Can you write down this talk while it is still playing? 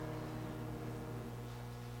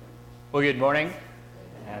Well, good morning,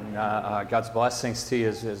 and God's blessings to you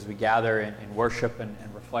as we gather in worship and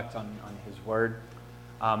reflect on His Word.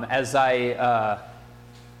 As I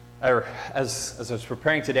was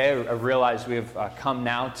preparing today, I realized we have come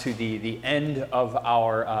now to the end of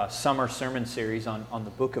our summer sermon series on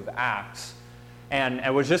the book of Acts, and I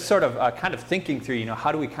was just sort of kind of thinking through,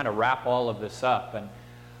 how do we kind of wrap all of this up?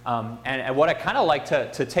 And what I kind of like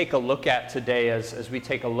to take a look at today as we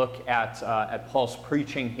take a look at Paul's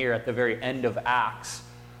preaching here at the very end of Acts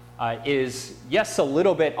is, yes, a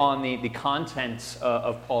little bit on the contents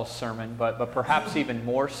of Paul's sermon, but perhaps even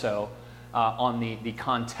more so on the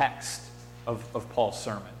context of Paul's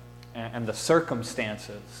sermon and the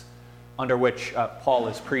circumstances under which Paul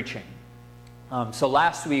is preaching. So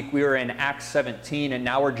last week we were in Acts 17, and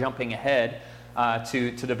now we're jumping ahead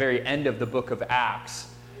to the very end of the book of Acts.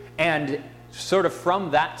 And sort of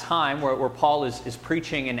from that time where Paul is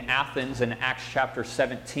preaching in Athens in Acts chapter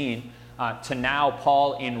 17 to now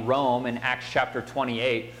Paul in Rome in Acts chapter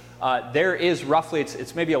 28, there is roughly,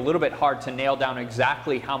 it's maybe a little bit hard to nail down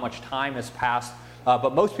exactly how much time has passed,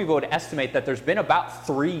 but most people would estimate that there's been about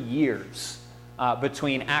 3 years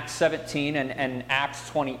between Acts 17 and Acts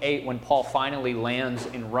 28 when Paul finally lands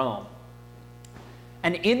in Rome.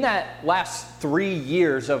 And in that last 3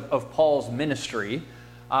 years of Paul's ministry,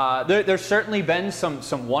 there's certainly been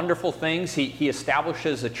some wonderful things. He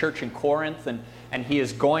establishes a church in Corinth, and he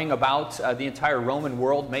is going about the entire Roman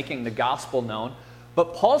world making the gospel known.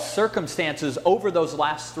 But Paul's circumstances over those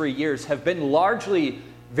last 3 years have been largely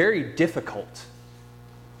very difficult.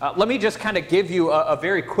 Let me just kind of give you a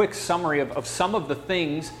very quick summary of some of the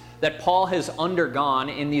things that Paul has undergone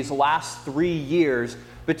in these last 3 years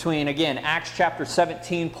between, again, Acts chapter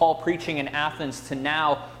 17, Paul preaching in Athens, to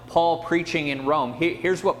now Paul preaching in Rome.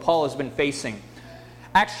 Here's what Paul has been facing.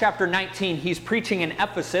 Acts chapter 19, he's preaching in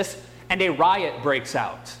Ephesus, and a riot breaks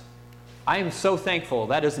out. I am so thankful.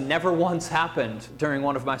 That has never once happened during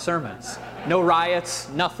one of my sermons. No riots,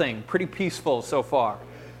 nothing. Pretty peaceful so far.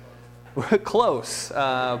 Close,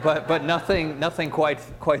 but nothing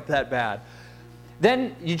quite that bad.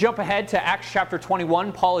 Then you jump ahead to Acts chapter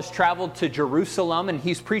 21. Paul has traveled to Jerusalem, and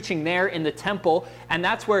he's preaching there in the temple, and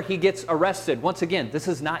that's where he gets arrested. Once again, this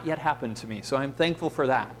has not yet happened to me, so I'm thankful for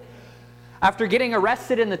that. After getting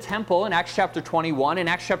arrested in the temple in Acts chapter 21, in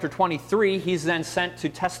Acts chapter 23, he's then sent to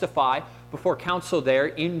testify before council there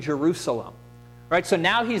in Jerusalem. Right, so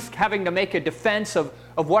now he's having to make a defense of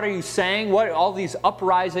what are you saying, what all these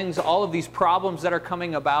uprisings, all of these problems that are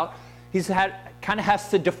coming about. He's kind of has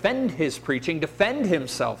to defend his preaching, defend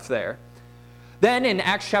himself there. Then in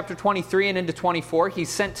Acts chapter 23 and into 24, he's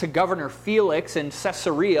sent to Governor Felix in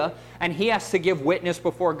Caesarea, and he has to give witness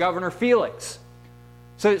before Governor Felix.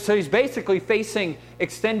 So he's basically facing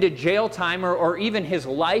extended jail time, or even his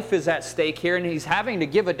life is at stake here, and he's having to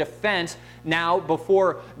give a defense now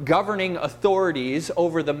before governing authorities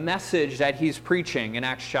over the message that he's preaching in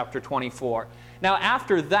Acts chapter 24. Now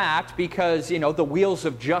after that, because the wheels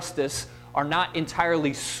of justice are not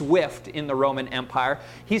entirely swift in the Roman Empire,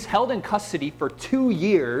 he's held in custody for 2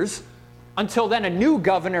 years until then a new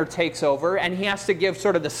governor takes over, and he has to give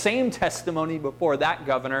sort of the same testimony before that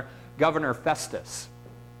governor, Governor Festus.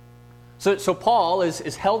 So Paul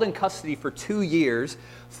is held in custody for 2 years,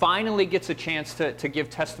 finally gets a chance to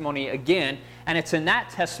give testimony again, and it's in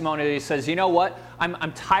that testimony that he says, you know what,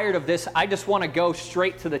 I'm tired of this, I just want to go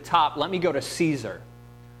straight to the top, let me go to Caesar.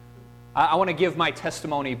 I want to give my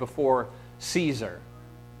testimony before Caesar.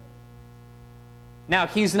 Now,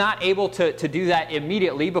 he's not able to do that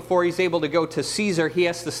immediately. Before he's able to go to Caesar, he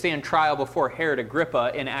has to stand trial before Herod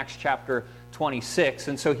Agrippa in Acts chapter 26,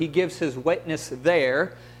 and so he gives his witness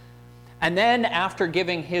there. And then after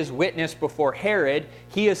giving his witness before Herod,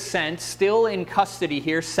 he is sent, still in custody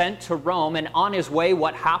here, sent to Rome. And on his way,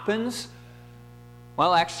 what happens?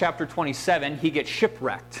 Well, Acts chapter 27, he gets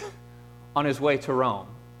shipwrecked on his way to Rome.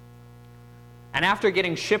 And after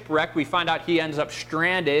getting shipwrecked, we find out he ends up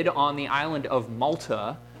stranded on the island of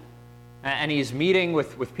Malta. And he's meeting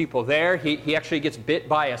with people there. He actually gets bit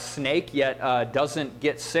by a snake, yet doesn't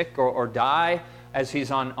get sick or die as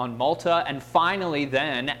he's on Malta. And finally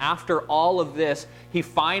then, after all of this, he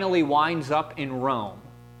finally winds up in Rome.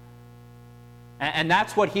 And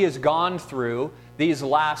that's what he has gone through these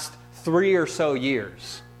last 3 or so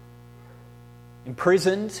years.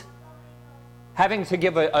 Imprisoned, having to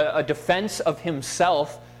give a defense of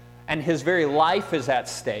himself, and his very life is at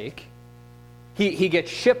stake. He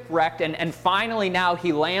gets shipwrecked, and finally now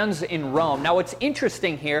he lands in Rome. Now what's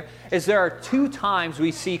interesting here is there are 2 times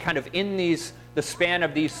we see kind of in the span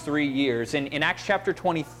of these 3 years. In Acts chapter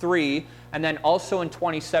 23 and then also in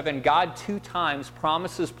 27, God 2 times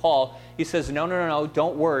promises Paul, he says, no,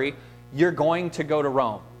 don't worry. you're going to go to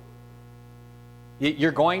Rome.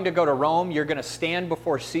 You're going to go to Rome. You're going to stand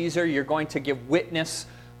before Caesar. You're going to give witness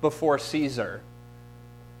before Caesar.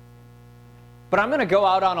 But I'm going to go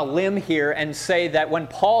out on a limb here and say that when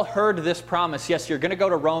Paul heard this promise, yes, you're going to go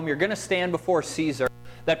to Rome, you're going to stand before Caesar,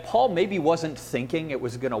 that Paul maybe wasn't thinking it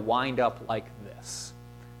was going to wind up like this.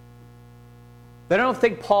 That I don't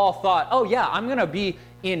think Paul thought, oh yeah, I'm going to be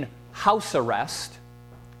in house arrest,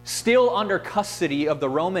 still under custody of the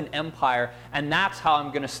Roman Empire, and that's how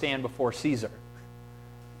I'm going to stand before Caesar.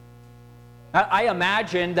 I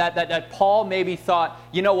imagine that Paul maybe thought,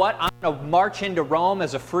 you know what, I'm going to march into Rome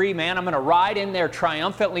as a free man. I'm going to ride in there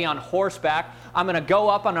triumphantly on horseback. I'm going to go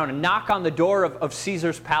up, I'm going to knock on the door of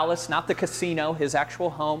Caesar's palace, not the casino, his actual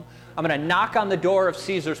home. I'm going to knock on the door of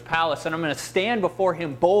Caesar's palace, and I'm going to stand before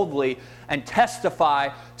him boldly and testify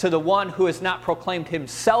to the one who has not proclaimed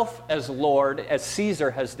himself as Lord, as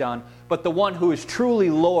Caesar has done, but the one who is truly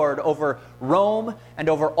Lord over Rome and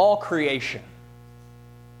over all creation.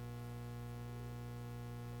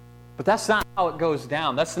 But that's not how it goes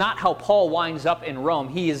down. That's not how Paul winds up in Rome.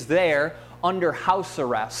 He is there under house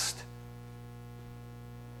arrest.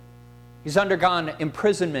 He's undergone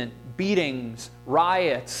imprisonment, beatings,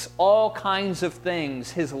 riots, all kinds of things.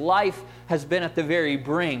 His life has been at the very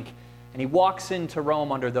brink, and he walks into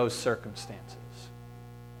Rome under those circumstances.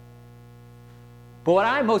 But what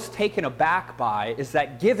I'm most taken aback by is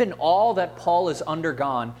that given all that Paul has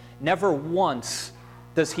undergone, never once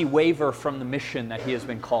does he waver from the mission that he has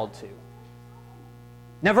been called to.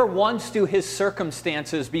 Never once do his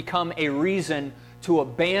circumstances become a reason to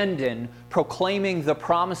abandon proclaiming the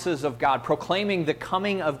promises of God, proclaiming the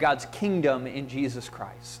coming of God's kingdom in Jesus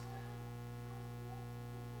Christ.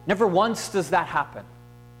 Never once does that happen.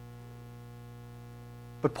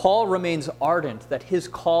 But Paul remains ardent that his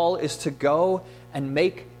call is to go and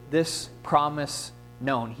make this promise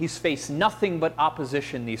known. He's faced nothing but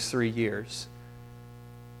opposition these 3 years.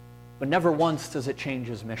 But never once does it change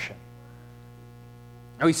his mission.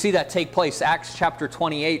 And we see that take place. Acts chapter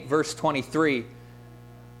 28, verse 23. It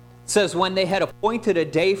says, when they had appointed a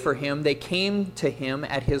day for him, they came to him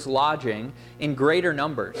at his lodging in greater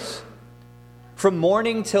numbers. From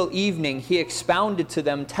morning till evening, he expounded to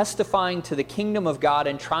them, testifying to the kingdom of God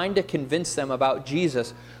and trying to convince them about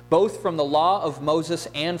Jesus, both from the law of Moses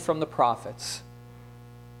and from the prophets.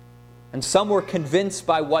 And some were convinced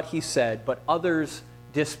by what he said, but others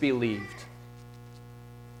disbelieved.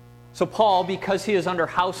 So Paul, because he is under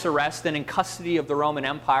house arrest and in custody of the Roman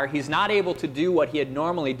Empire, he's not able to do what he had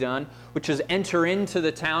normally done, which is enter into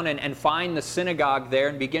the town and find the synagogue there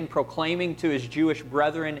and begin proclaiming to his Jewish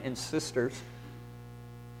brethren and sisters.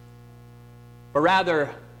 But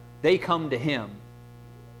rather, they come to him.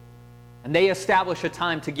 And they establish a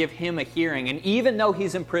time to give him a hearing. And even though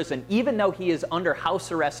he's in prison, even though he is under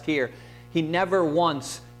house arrest here, he never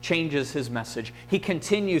once changes his message. He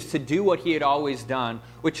continues to do what he had always done,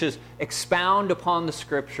 which is expound upon the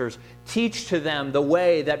Scriptures, teach to them the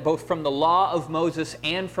way that both from the law of Moses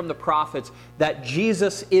and from the prophets, that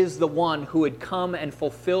Jesus is the one who had come and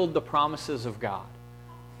fulfilled the promises of God.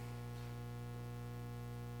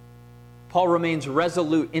 Paul remains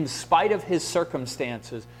resolute in spite of his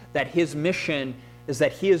circumstances that his mission is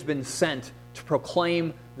that he has been sent to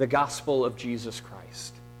proclaim the gospel of Jesus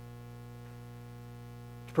Christ.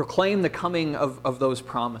 To proclaim the coming of those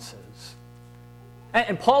promises.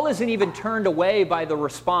 And Paul isn't even turned away by the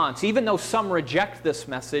response, even though some reject this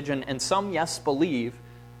message and some, yes, believe.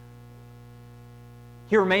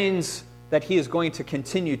 He remains that he is going to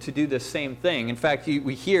continue to do the same thing. In fact,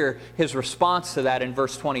 we hear his response to that in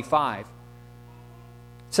verse 25.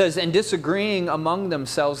 It says, and disagreeing among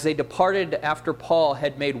themselves, they departed after Paul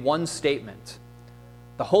had made one statement.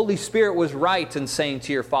 The Holy Spirit was right in saying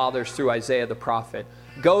to your fathers through Isaiah the prophet,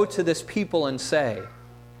 go to this people and say,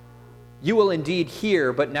 you will indeed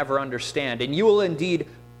hear but never understand, and you will indeed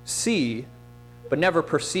see but never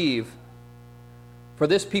perceive. For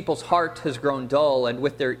this people's heart has grown dull, and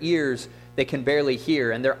with their ears they can barely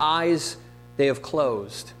hear, and their eyes they have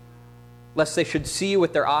closed, lest they should see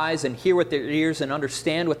with their eyes and hear with their ears and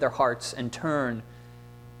understand with their hearts and turn,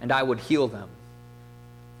 and I would heal them.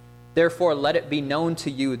 Therefore let it be known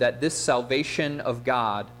to you that this salvation of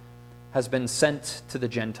God has been sent to the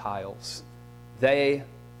Gentiles. They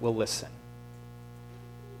will listen.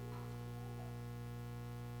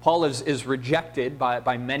 Paul is rejected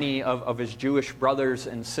by many of his Jewish brothers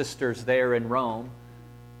and sisters there in Rome.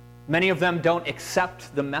 Many of them don't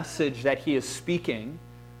accept the message that he is speaking.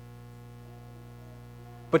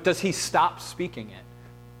 But does he stop speaking it?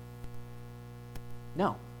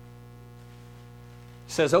 No.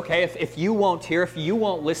 He says, okay, if you won't hear, if you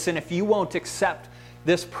won't listen, if you won't accept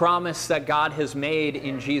this promise that God has made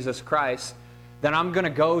in Jesus Christ, then I'm going to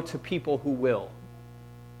go to people who will.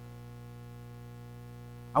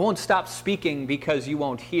 I won't stop speaking because you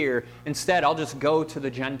won't hear. Instead, I'll just go to the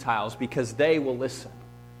Gentiles because they will listen.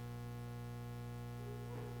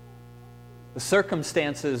 The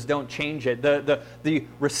circumstances don't change it. The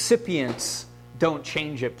recipients don't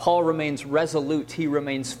change it. Paul remains resolute. He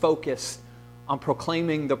remains focused on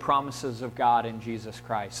proclaiming the promises of God in Jesus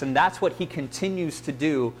Christ. And that's what he continues to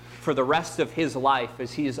do for the rest of his life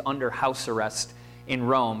as he is under house arrest in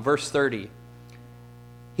Rome. Verse 30.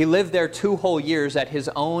 He lived there 2 whole years at his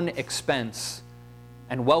own expense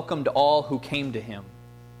and welcomed all who came to him,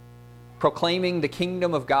 proclaiming the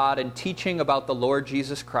kingdom of God and teaching about the Lord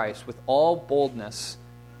Jesus Christ with all boldness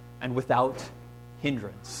and without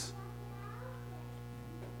hindrance.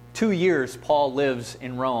 2 years Paul lives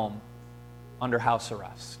in Rome under house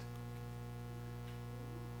arrest.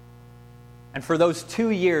 And for those 2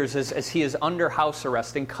 years, as he is under house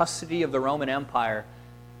arrest in custody of the Roman Empire,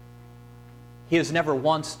 he is never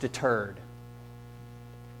once deterred.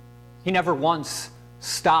 He never once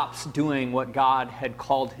stops doing what God had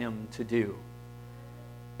called him to do.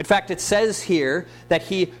 In fact, it says here that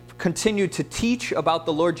he continued to teach about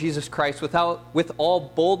the Lord Jesus Christ with all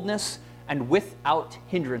boldness and without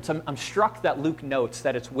hindrance. I'm struck that Luke notes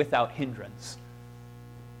that it's without hindrance.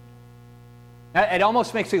 It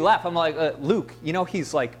almost makes me laugh. I'm like, Luke,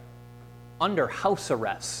 he's like under house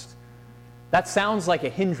arrest. That sounds like a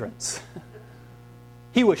hindrance.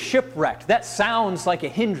 He was shipwrecked. That sounds like a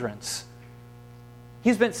hindrance.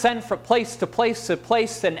 He's been sent from place to place to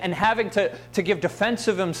place and having to give defense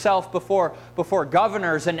of himself before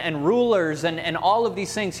governors and rulers and all of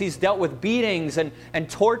these things. He's dealt with beatings and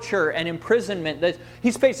torture and imprisonment.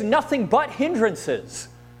 He's faced nothing but hindrances.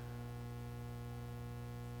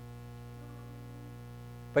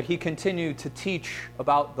 But he continued to teach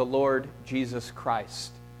about the Lord Jesus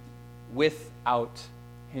Christ without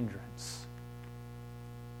hindrance.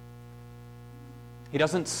 He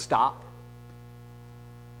doesn't stop.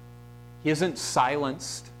 He isn't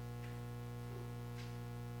silenced.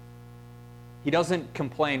 He doesn't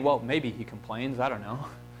complain. Well, maybe he complains. I don't know.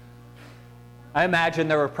 I imagine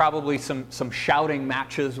there were probably some shouting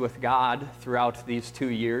matches with God throughout these 2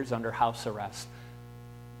 years under house arrest.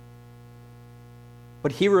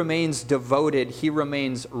 But he remains devoted. He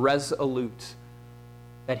remains resolute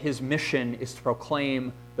that his mission is to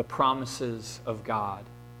proclaim the promises of God.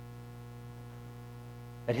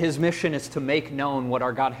 That his mission is to make known what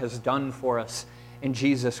our God has done for us in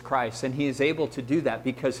Jesus Christ. And he is able to do that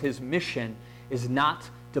because his mission is not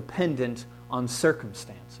dependent on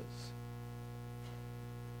circumstances.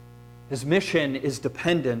 His mission is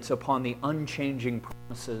dependent upon the unchanging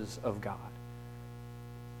promises of God.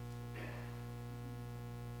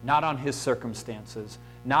 Not on his circumstances,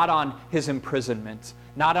 not on his imprisonment,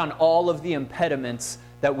 not on all of the impediments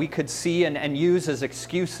that we could see and use as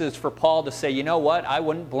excuses for Paul to say, you know what, I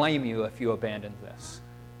wouldn't blame you if you abandoned this.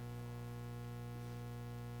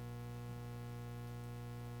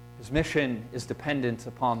 His mission is dependent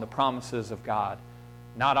upon the promises of God,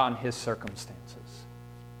 not on his circumstances.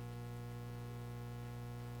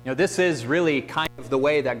 This is really kind of the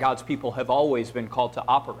way that God's people have always been called to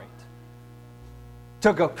operate.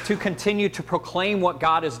 To continue to proclaim what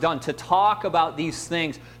God has done, to talk about these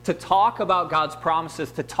things, to talk about God's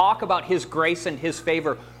promises, to talk about his grace and his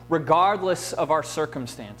favor, regardless of our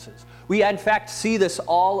circumstances. We, in fact, see this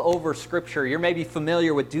all over Scripture. You're maybe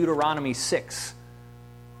familiar with Deuteronomy 6,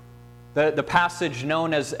 the passage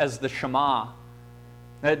known as the Shema.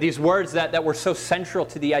 These words that were so central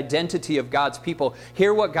to the identity of God's people.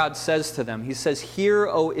 Hear what God says to them. He says, "Hear,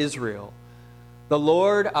 O Israel, the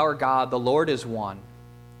Lord our God, the Lord is one.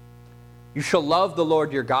 You shall love the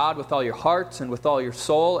Lord your God with all your heart and with all your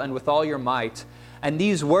soul and with all your might. And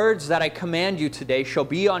these words that I command you today shall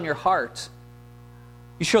be on your heart.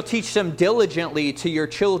 You shall teach them diligently to your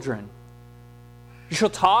children. You shall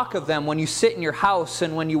talk of them when you sit in your house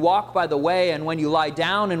and when you walk by the way and when you lie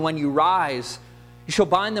down and when you rise. You shall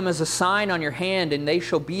bind them as a sign on your hand, and they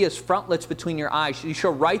shall be as frontlets between your eyes. You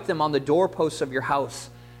shall write them on the doorposts of your house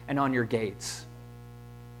and on your gates."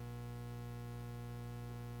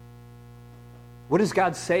 What does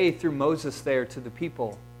God say through Moses there to the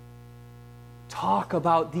people? Talk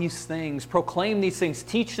about these things, proclaim these things,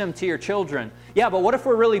 teach them to your children. Yeah, but what if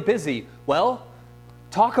we're really busy? Well,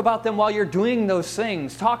 talk about them while you're doing those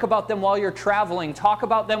things. Talk about them while you're traveling. Talk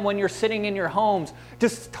about them when you're sitting in your homes.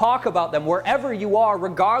 Just talk about them wherever you are,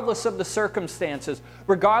 regardless of the circumstances,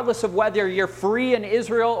 regardless of whether you're free in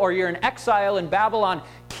Israel or you're in exile in Babylon.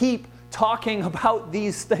 Keep talking about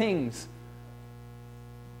these things.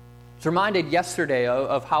 was reminded yesterday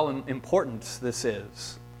of how important this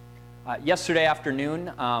is. Yesterday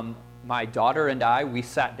afternoon, my daughter and I, we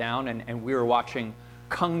sat down and we were watching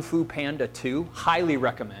Kung Fu Panda 2. Highly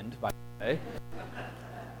recommend, by the way.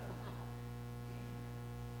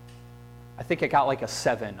 I think it got like a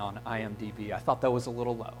 7 on IMDb. I thought that was a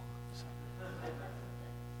little low.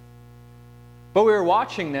 But we were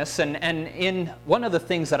watching this, and in one of the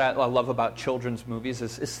things that I love about children's movies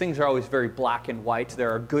is things are always very black and white. There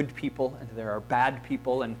are good people, and there are bad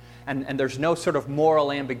people, and there's no sort of moral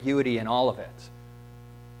ambiguity in all of it.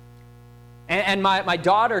 And my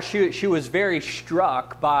daughter, she was very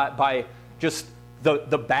struck by just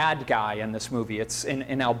the bad guy in this movie. It's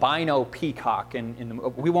an albino peacock, and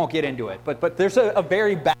we won't get into it, but there's a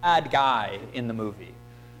very bad guy in the movie.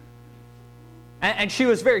 And she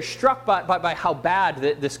was very struck by how bad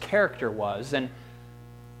this character was,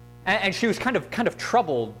 and she was kind of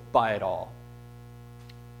troubled by it all.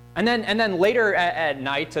 And then later at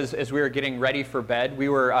night, as we were getting ready for bed, we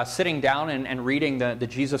were sitting down and reading the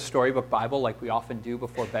Jesus Storybook Bible like we often do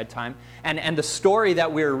before bedtime. And the story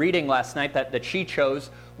that we were reading last night that she chose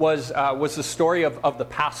was the story of the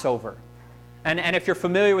Passover. And if you're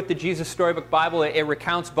familiar with the Jesus Storybook Bible, it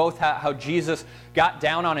recounts both how Jesus got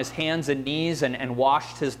down on his hands and knees and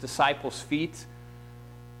washed his disciples' feet.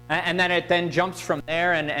 And then it then jumps from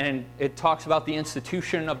there and it talks about the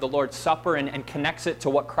institution of the Lord's Supper and connects it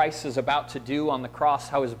to what Christ is about to do on the cross,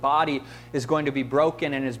 how his body is going to be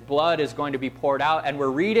broken and his blood is going to be poured out. And we're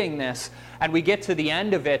reading this and we get to the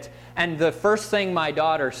end of it, and the first thing my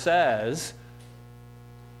daughter says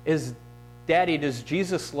is, "Daddy, does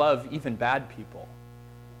Jesus love even bad people?"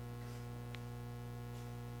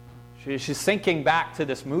 She's thinking back to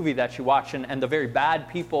this movie that she watched and the very bad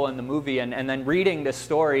people in the movie, and then reading this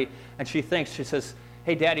story, and she says,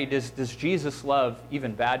 "Hey, Daddy, does Jesus love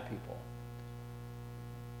even bad people?"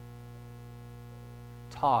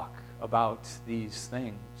 Talk about these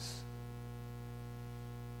things.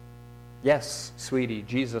 Yes, sweetie,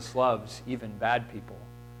 Jesus loves even bad people.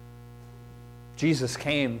 Jesus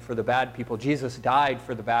came for the bad people. Jesus died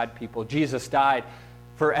for the bad people. Jesus died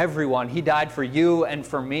for everyone. He died for you and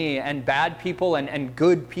for me, and bad people and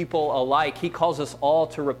good people alike. He calls us all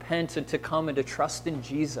to repent and to come and to trust in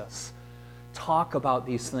Jesus. Talk about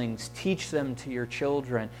these things. Teach them to your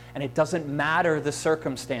children. And it doesn't matter the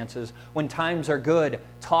circumstances. When times are good,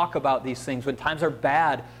 talk about these things. When times are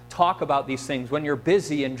bad, talk about these things. When you're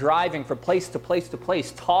busy and driving from place to place to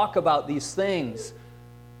place, talk about these things.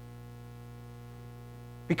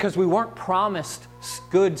 Because we weren't promised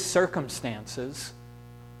good circumstances.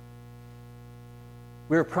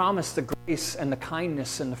 We were promised the grace and the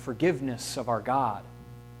kindness and the forgiveness of our God.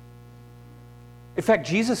 In fact,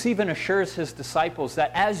 Jesus even assures his disciples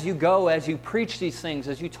that as you go, as you preach these things,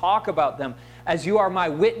 as you talk about them, as you are my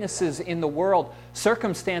witnesses in the world,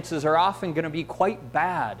 circumstances are often going to be quite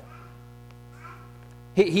bad.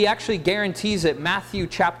 He actually guarantees it. Matthew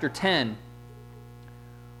chapter 10.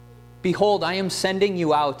 "Behold, I am sending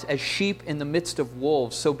you out as sheep in the midst of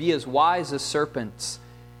wolves, so be as wise as serpents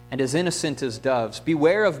and as innocent as doves.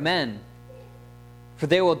 Beware of men, for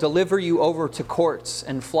they will deliver you over to courts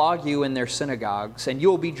and flog you in their synagogues, and you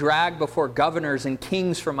will be dragged before governors and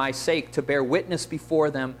kings for my sake to bear witness before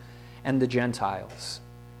them and the Gentiles.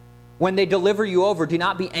 When they deliver you over, do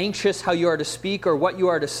not be anxious how you are to speak or what you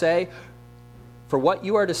are to say, for what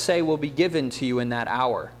you are to say will be given to you in that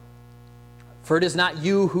hour. For it is not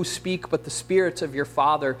you who speak, but the Spirit of your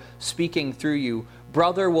Father speaking through you.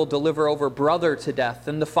 Brother will deliver over brother to death,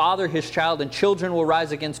 and the father his child, and children will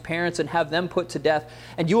rise against parents and have them put to death,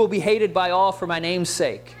 and you will be hated by all for my name's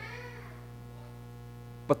sake.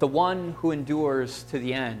 But the one who endures to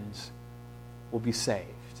the end will be saved."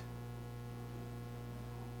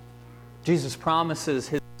 Jesus promises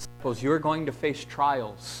his disciples, you're going to face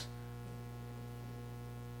trials.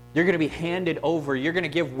 You're going to be handed over. You're going to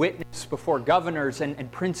give witness before governors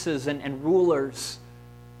and princes and rulers.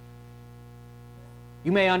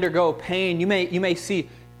 You may undergo pain. You may see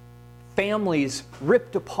families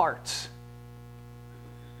ripped apart.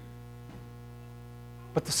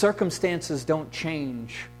 But the circumstances don't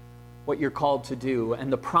change what you're called to do.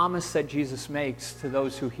 And the promise that Jesus makes to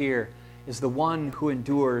those who hear is the one who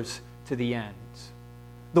endures to the end.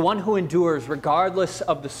 The one who endures regardless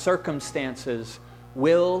of the circumstances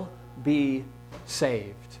will be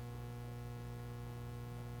saved.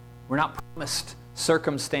 We're not promised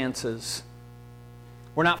circumstances.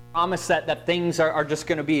 We're not promised that things are just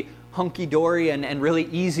going to be hunky-dory and really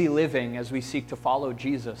easy living as we seek to follow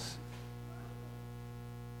Jesus.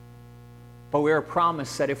 But we are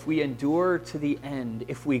promised that if we endure to the end,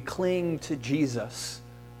 if we cling to Jesus,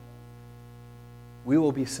 we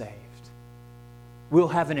will be saved. we'll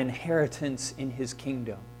have an inheritance in his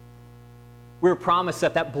kingdom. We're promised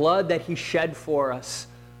that that blood that he shed for us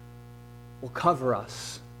will cover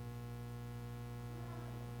us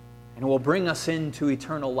and will bring us into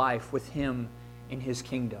eternal life with him in his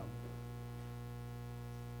kingdom.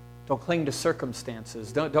 Don't cling to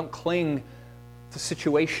circumstances. Don't cling to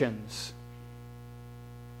situations.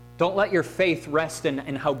 Don't let your faith rest in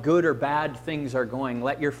how good or bad things are going.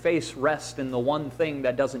 Let your faith rest in the one thing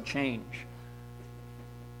that doesn't change.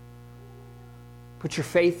 Put your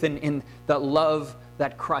faith in the love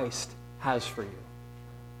that Christ has for you.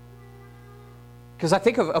 Because I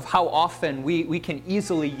think of how often we can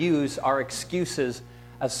easily use our excuses,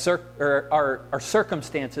 our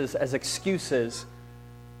circumstances as excuses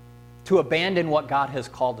to abandon what God has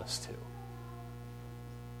called us to.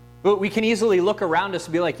 But we can easily look around us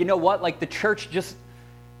and be like, you know what? Like the church just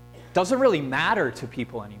doesn't really matter to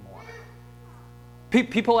people anymore.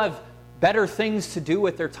 People have better things to do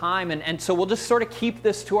with their time, and so we'll just sort of keep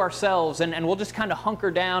this to ourselves, and we'll just kind of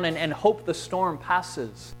hunker down and hope the storm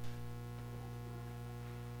passes.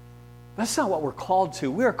 That's not what we're called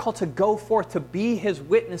to. We are called to go forth to be his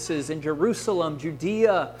witnesses in Jerusalem,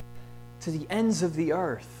 Judea, to the ends of the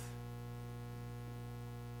earth.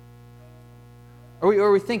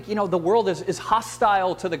 Or we think, you know, the world is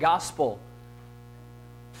hostile to the gospel.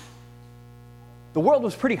 The world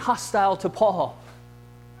was pretty hostile to Paul.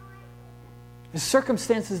 His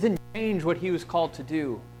circumstances didn't change what he was called to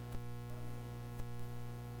do.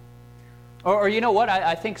 Or you know what?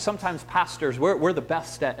 I think sometimes pastors, we're the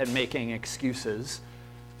best at making excuses.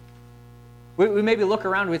 We maybe look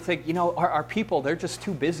around and we think, you know, our people, they're just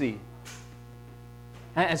too busy.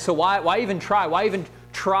 And so why even try? Why even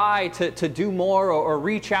try to do more or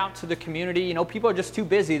reach out to the community? You know, people are just too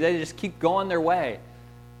busy. They just keep going their way.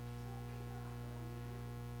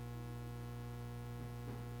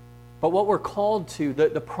 But what we're called to,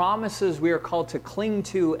 the promises we are called to cling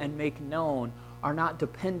to and make known are not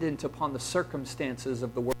dependent upon the circumstances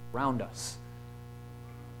of the world around us.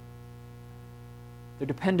 They're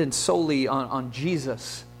dependent solely on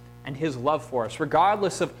Jesus and his love for us,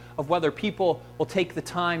 regardless of whether people will take the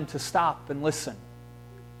time to stop and listen.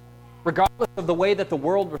 Regardless of the way that the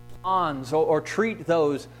world responds or treat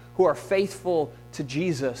those who are faithful to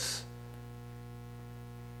Jesus,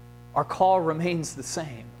 our call remains the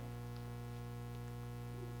same.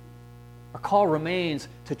 Our call remains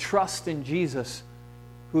to trust in Jesus,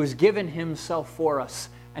 who has given himself for us,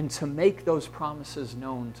 and to make those promises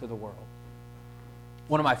known to the world.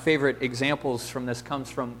 One of my favorite examples from this comes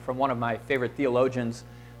from one of my favorite theologians,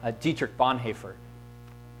 Dietrich Bonhoeffer.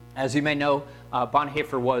 As you may know,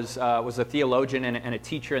 Bonhoeffer was a theologian and a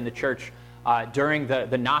teacher in the church during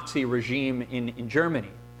the Nazi regime in Germany.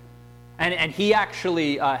 And he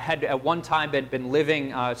actually had at one time been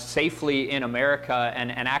living safely in America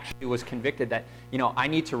and actually was convicted that, you know, I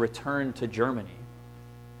need to return to Germany.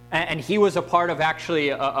 And he was a part of actually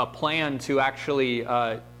a plan to actually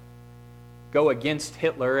go against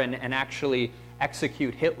Hitler and actually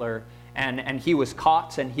execute Hitler. And he was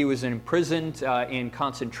caught and he was imprisoned in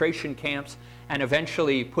concentration camps and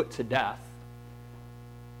eventually put to death.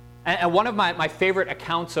 And one of my favorite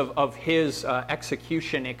accounts of his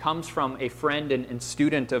execution, it comes from a friend and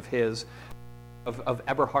student of his, of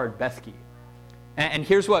Eberhard Bethge. And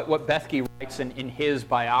here's what Bethge writes in his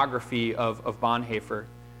biography of Bonhoeffer.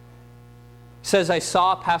 He says, I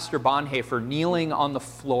saw Pastor Bonhoeffer kneeling on the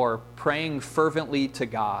floor, praying fervently to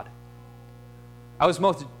God. I was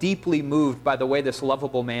most deeply moved by the way this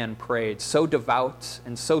lovable man prayed, so devout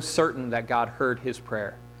and so certain that God heard his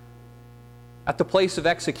prayer. At the place of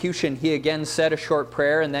execution, he again said a short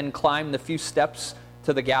prayer and then climbed the few steps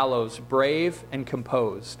to the gallows, brave and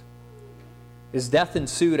composed. His death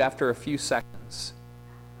ensued after a few seconds.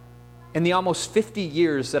 In the almost 50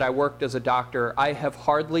 years that I worked as a doctor, I have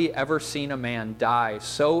hardly ever seen a man die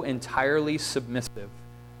so entirely submissive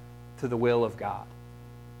to the will of God.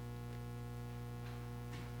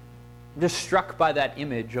 I'm just struck by that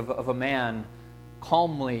image of a man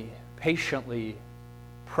calmly, patiently,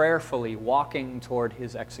 prayerfully walking toward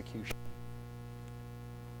his execution.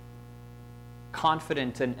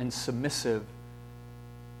 Confident and submissive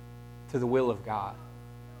to the will of God.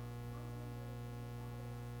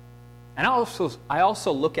 And I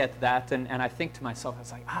also look at that and I think to myself, I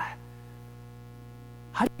was like,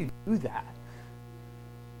 how do you do that?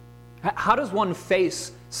 How does one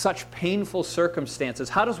face such painful circumstances?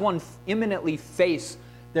 How does one imminently face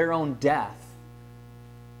their own death?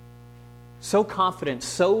 So confident,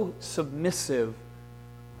 so submissive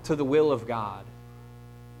to the will of God.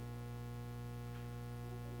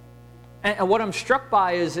 And what I'm struck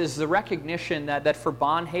by is the recognition that for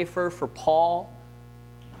Bonhoeffer, for Paul,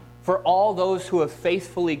 for all those who have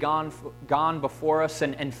faithfully gone before us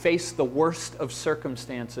and faced the worst of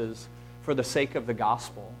circumstances for the sake of the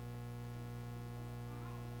gospel.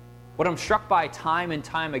 What I'm struck by time and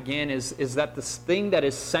time again is that this thing that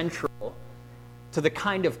is central to the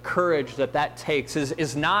kind of courage that takes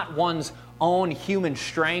is not one's own human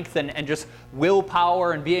strength and just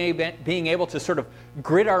willpower and being able to sort of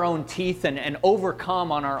grit our own teeth and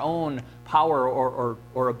overcome on our own power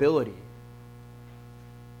or ability.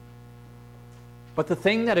 But the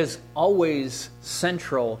thing that is always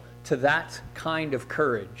central to that kind of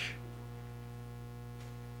courage,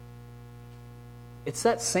 it's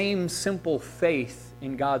that same simple faith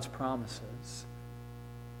in God's promises.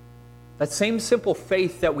 That same simple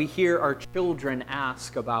faith that we hear our children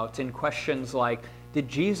ask about in questions like, did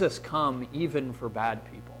Jesus come even for bad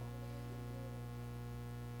people?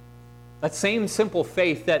 That same simple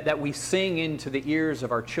faith that we sing into the ears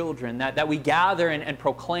of our children, that we gather and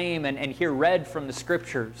proclaim and hear read from the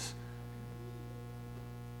Scriptures.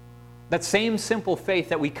 That same simple faith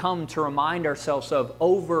that we come to remind ourselves of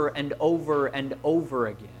over and over and over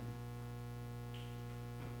again.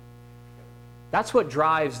 That's what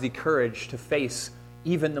drives the courage to face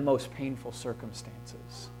even the most painful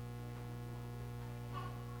circumstances.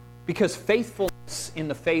 Because faithfulness in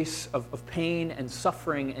the face of pain and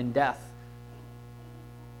suffering and death,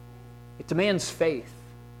 it demands faith.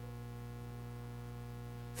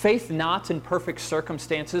 Faith not in perfect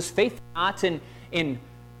circumstances, faith not in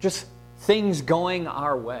just things going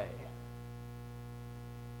our way.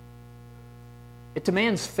 It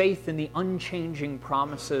demands faith in the unchanging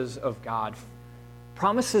promises of God.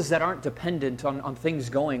 Promises that aren't dependent on things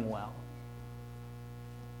going well.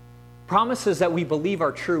 Promises that we believe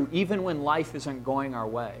are true even when life isn't going our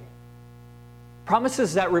way.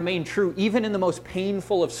 Promises that remain true even in the most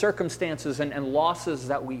painful of circumstances and losses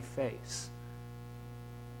that we face.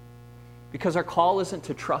 Because our call isn't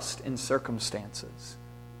to trust in circumstances.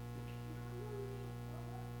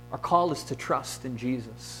 Our call is to trust in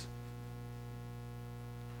Jesus.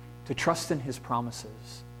 To trust in His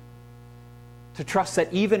promises. To trust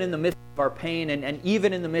that even in the midst of our pain and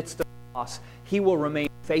even in the midst of loss, He will remain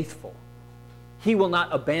faithful. He will not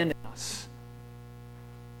abandon us.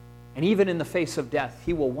 And even in the face of death,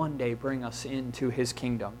 He will one day bring us into His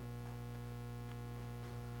kingdom.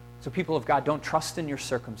 So people of God, don't trust in your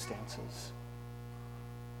circumstances.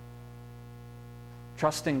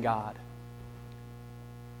 Trust in God.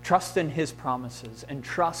 Trust in His promises and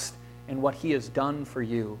trust in what He has done for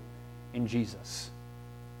you in Jesus.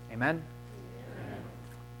 Amen?